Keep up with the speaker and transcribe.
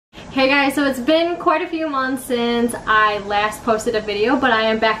Hey guys, so it's been quite a few months since I last posted a video, but I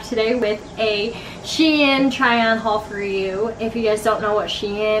am back today with a Shein try-on haul for you. If you guys don't know what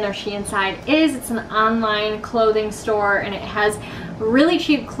Shein or Sheinside is, it's an online clothing store and it has really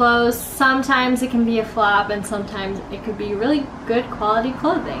cheap clothes. Sometimes it can be a flop and sometimes it could be really good quality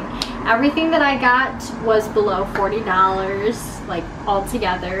clothing. Everything that I got was below $40, like all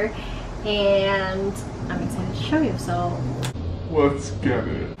together, and I'm excited to show you, so let's get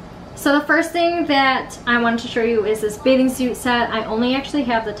it. So the first thing that I wanted to show you is this bathing suit set. I only actually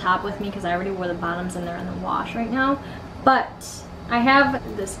have the top with me because I already wore the bottoms and they're in the wash right now. But I have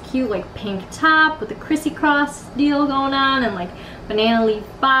this cute like pink top with the crissy-cross deal going on and like banana leaf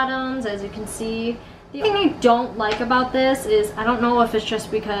bottoms, as you can see. The thing I don't like about this is, I don't know if it's just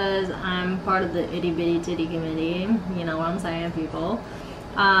because I'm part of the itty bitty titty committee, you know what I'm saying, people,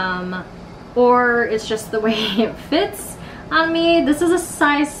 or it's just the way it fits on me. This is a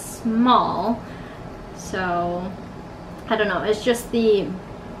size small, so I don't know, it's just the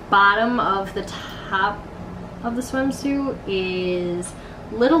bottom of the top of the swimsuit is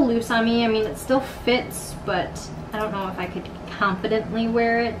a little loose on me. I mean, it still fits, but I don't know if I could confidently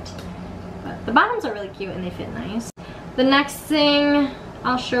wear it. But the bottoms are really cute and they fit nice. The next thing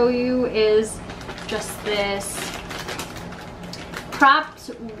I'll show you is just this cropped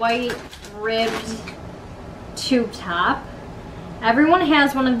white ribbed tube top. Everyone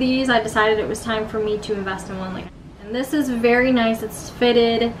has one of these. I decided it was time for me to invest in one like, and this is very nice. It's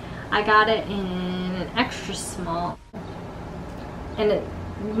fitted. I got it in an extra small, and it,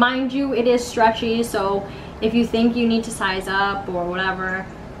 mind you, it is stretchy, so if you think you need to size up or whatever,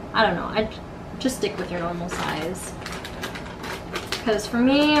 I don't know, I just stick with your normal size, because for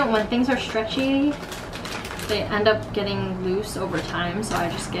me, when things are stretchy, they end up getting loose over time, so I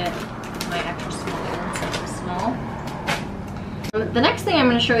just get my extra small instead of small. The next thing I'm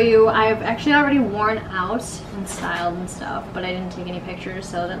going to show you, I've actually already worn out and styled and stuff, but I didn't take any pictures,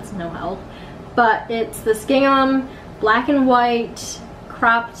 so that's no help. But it's this gingham black and white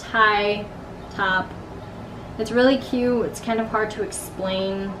crop tie top. It's really cute. It's kind of hard to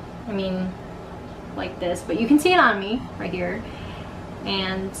explain, I mean, like this, but you can see it on me right here.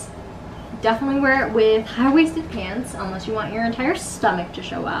 And definitely wear it with high-waisted pants, unless you want your entire stomach to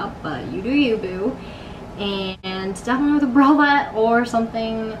show out, but you do you, boo. And definitely with a bralette or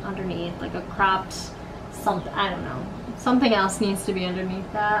something underneath, like a cropped something, I don't know, something else needs to be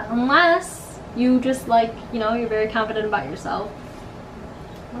underneath that, unless you just like, you know, you're very confident about yourself.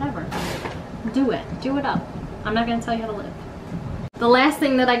 Whatever, do it up. I'm not gonna tell you how to live. The last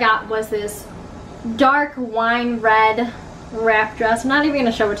thing that I got was this dark wine red wrap dress. I'm not even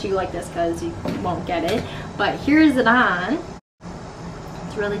gonna show it to you like this because you won't get it, but here's it on.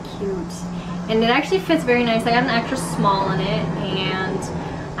 It's really cute. And it actually fits very nice. I got an extra small in it, and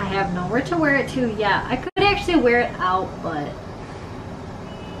I have nowhere to wear it to yet. I could actually wear it out, but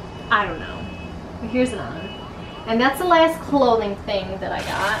I don't know. But here's it on. And that's the last clothing thing that I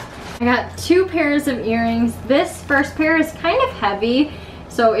got. I got two pairs of earrings. This first pair is kind of heavy,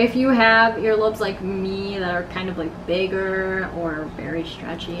 so if you have earlobes like me that are kind of like bigger or very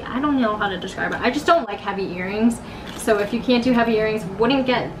stretchy, I don't know how to describe it. I just don't like heavy earrings. So if you can't do heavy earrings, wouldn't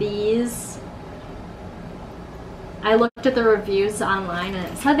get these. I looked at the reviews online and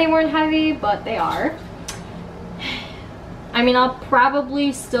it said they weren't heavy, but they are. I mean, I'll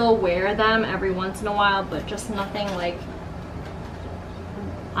probably still wear them every once in a while, but just nothing like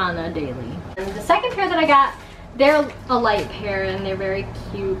on a daily. And the second pair that I got, they're a light pair and they're very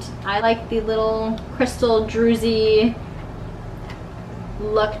cute. I like the little crystal druzy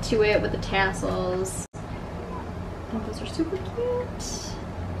look to it with the tassels. I think those are super cute.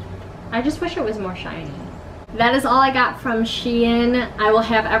 I just wish it was more shiny. That is all I got from Shein. I will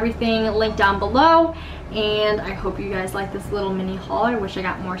have everything linked down below, and I hope you guys like this little mini haul. I wish I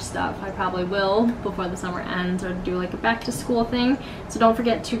got more stuff. I probably will before the summer ends, or do like a back to school thing. So don't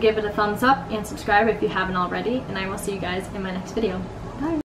forget to give it a thumbs up and subscribe if you haven't already, and I will see you guys in my next video. Bye!